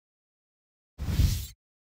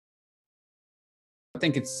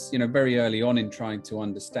think it's, very early on in trying to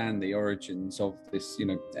understand the origins of this,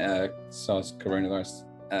 SARS coronavirus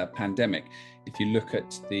pandemic. If you look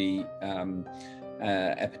at the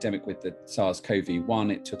epidemic with the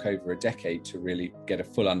SARS-CoV-1, it took over a decade to really get a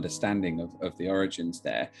full understanding of the origins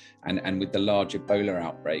there. And with the large Ebola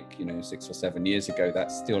outbreak, 6 or 7 years ago,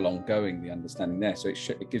 that's still ongoing, the understanding there. So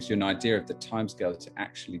it gives you an idea of the timescales it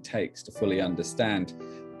actually takes to fully understand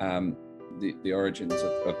the origins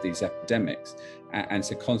of these epidemics. And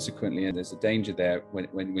so consequently, there's a danger there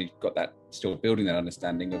when we've got that, still building that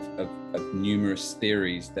understanding of numerous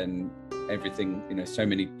theories, then everything, so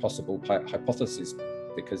many possible hypotheses,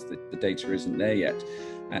 because the data isn't there yet.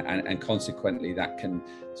 And consequently, that can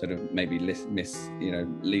sort of maybe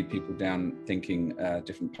lead people down thinking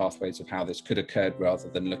different pathways of how this could occur, rather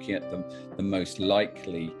than looking at the most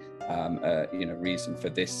likely reason for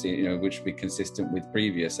this, which would be consistent with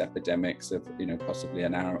previous epidemics of, possibly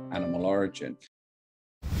an animal origin.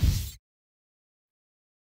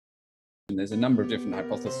 And there's a number of different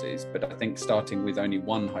hypotheses, but I think starting with only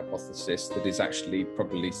one hypothesis that is actually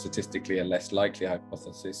probably statistically a less likely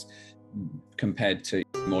hypothesis compared to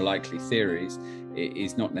more likely theories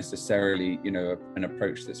is not necessarily, an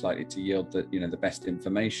approach that's likely to yield the best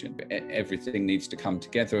information. Everything needs to come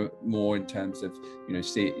together more in terms of,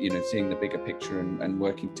 seeing the bigger picture and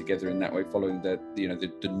working together in that way, following the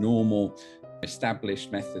normal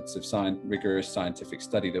established methods of rigorous scientific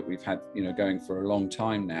study that we've had, going for a long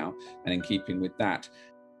time now. And in keeping with that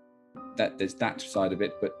there's that side of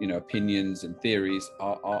it, but opinions and theories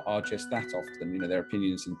are just that often. They're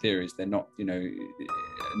opinions and theories. They're not,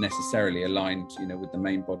 necessarily aligned, with the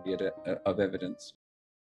main body of evidence.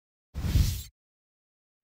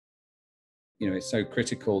 It's so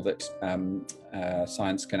critical that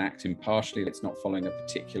science can act impartially. It's not following a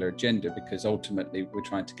particular agenda, because ultimately we're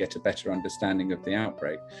trying to get a better understanding of the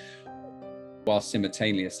outbreak, while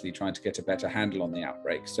simultaneously trying to get a better handle on the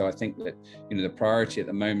outbreak. So I think that, the priority at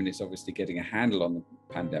the moment is obviously getting a handle on the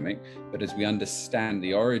pandemic, but as we understand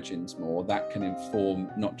the origins more, that can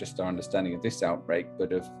inform not just our understanding of this outbreak,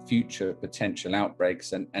 but of future potential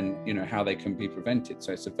outbreaks and how they can be prevented.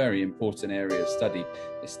 So it's a very important area of study,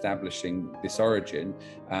 establishing this origin,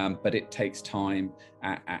 but it takes time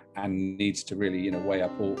and needs to really, weigh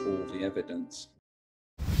up all the evidence.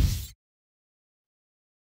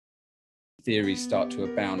 Theories start to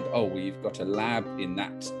abound. Oh, well, you've got a lab in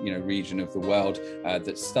that region of the world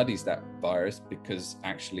that studies that virus, because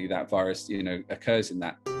actually that virus occurs in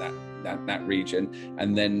that region,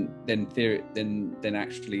 and then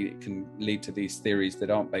actually it can lead to these theories that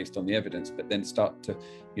aren't based on the evidence, but then start to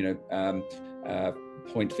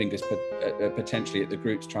point fingers potentially at the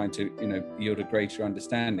groups trying to yield a greater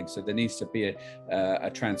understanding. So there needs to be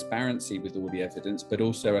a transparency with all the evidence, but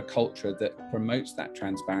also a culture that promotes that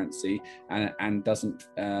transparency and doesn't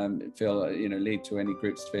lead to any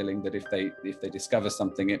groups feeling that if they discover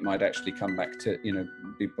something, it might actually come back to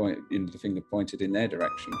be the finger pointed in their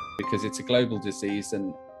direction, because it's a global disease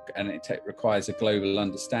and it requires a global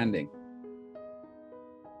understanding.